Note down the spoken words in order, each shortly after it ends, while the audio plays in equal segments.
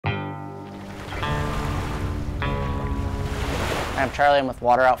Hi, I'm Charlie. I'm with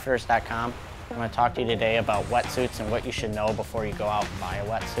wateroutfitters.com. I'm going to talk to you today about wetsuits and what you should know before you go out and buy a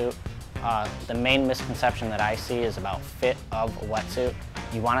wetsuit. The main misconception that I see is about fit of a wetsuit.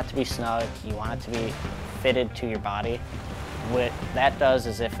 You want it to be snug, you want it to be fitted to your body. What that does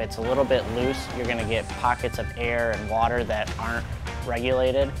is if it's a little bit loose, you're going to get pockets of air and water that aren't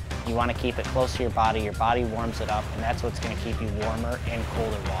regulated. You want to keep it close to your body warms it up, and that's what's going to keep you warmer in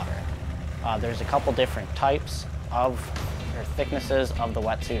colder water. There's a couple different types of or thicknesses of the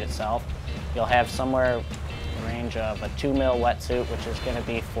wetsuit itself. You'll have somewhere in the range of a 2 mil wetsuit, which is going to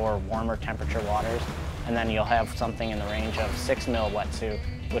be for warmer temperature waters, and then you'll have something in the range of 6 mil wetsuit,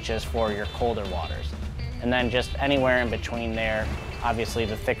 which is for your colder waters. And then just anywhere in between there, obviously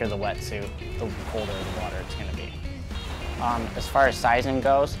the thicker the wetsuit, the colder the water it's going to be. As far as sizing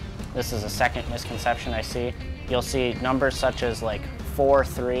goes, this is a second misconception I see. You'll see numbers such as like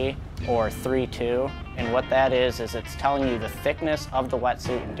 4'3" or 3'2", and what that is it's telling you the thickness of the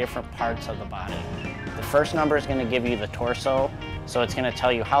wetsuit in different parts of the body. The first number is going to give you the torso, so it's going to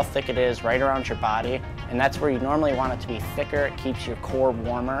tell you how thick it is right around your body, and that's where you normally want it to be thicker. It keeps your core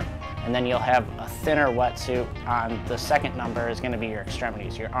warmer, and then you'll have a thinner wetsuit on the second number is going to be your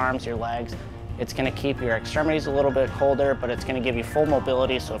extremities, your arms, your legs. It's going to keep your extremities a little bit colder, but it's going to give you full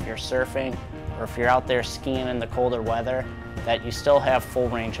mobility, so if you're surfing or if you're out there skiing in the colder weather, that you still have full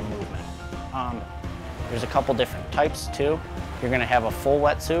range of movement. There's a couple different types too. You're going to have a full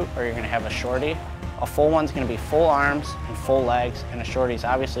wetsuit or you're going to have a shorty. A full one's going to be full arms and full legs, and a shorty's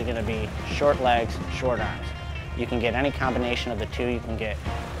obviously going to be short legs, short arms. You can get any combination of the two. You can get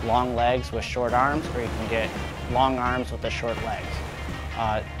long legs with short arms, or you can get long arms with the short legs.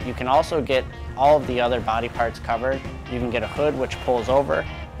 You can also get all of the other body parts covered. You can get a hood which pulls over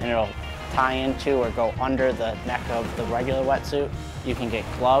and it'll tie into or go under the neck of the regular wetsuit. You can get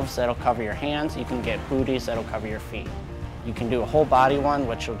gloves that'll cover your hands. You can get booties that'll cover your feet. You can do a whole body one,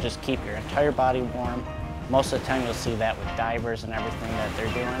 which will just keep your entire body warm. Most of the time you'll see that with divers and everything that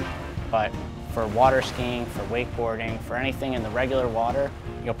they're doing, but for water skiing, for wakeboarding, for anything in the regular water,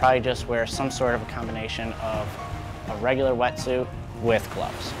 you'll probably just wear some sort of a combination of a regular wetsuit with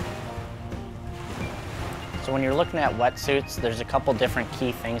gloves. So when you're looking at wetsuits, there's a couple different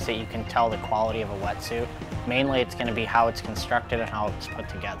key things that you can tell the quality of a wetsuit. Mainly it's going to be how it's constructed and how it's put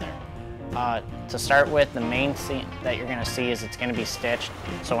together. To start with, the main thing that you're going to see is it's going to be stitched.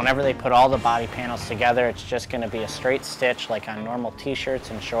 So whenever they put all the body panels together, it's just going to be a straight stitch like on normal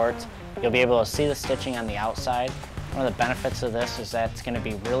t-shirts and shorts. You'll be able to see the stitching on the outside. One of the benefits of this is that it's going to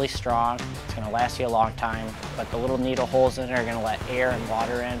be really strong, it's going to last you a long time, but the little needle holes in it are going to let air and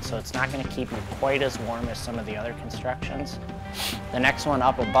water in, so it's not going to keep you quite as warm as some of the other constructions. The next one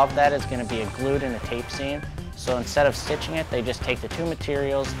up above that is going to be a glued and a tape seam. So instead of stitching it, they just take the two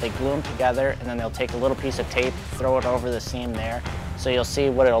materials, they glue them together, and then they'll take a little piece of tape, throw it over the seam there. So you'll see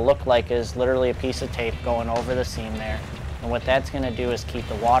what it'll look like is literally a piece of tape going over the seam there. And what that's going to do is keep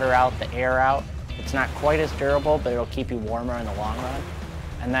the water out, the air out. It's not quite as durable, but it'll keep you warmer in the long run.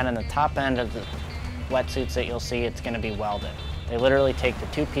 And then in the top end of the wetsuits that you'll see, it's going to be welded. They literally take the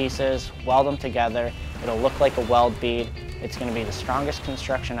two pieces, weld them together. It'll look like a weld bead. It's going to be the strongest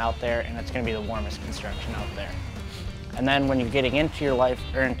construction out there, and it's going to be the warmest construction out there. And then when you're getting into your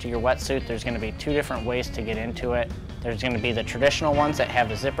wetsuit, there's going to be two different ways to get into it. There's going to be the traditional ones that have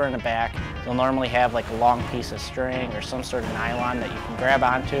a zipper in the back. They'll normally have like a long piece of string or some sort of nylon that you can grab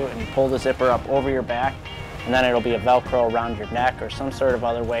onto, and you pull the zipper up over your back, and then it'll be a Velcro around your neck or some sort of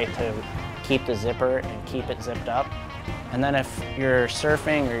other way to keep the zipper and keep it zipped up. And then if you're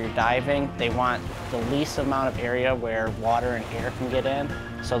surfing or you're diving, they want the least amount of area where water and air can get in.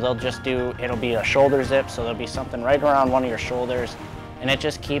 So they'll just it'll be a shoulder zip, so there'll be something right around one of your shoulders, and it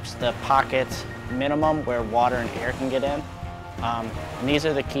just keeps the pockets minimum where water and air can get in. And these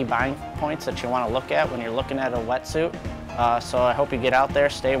are the key buying points that you want to look at when you're looking at a wetsuit. So I hope you get out there,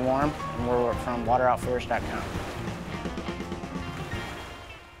 stay warm, and we're from wateroutfitters.com.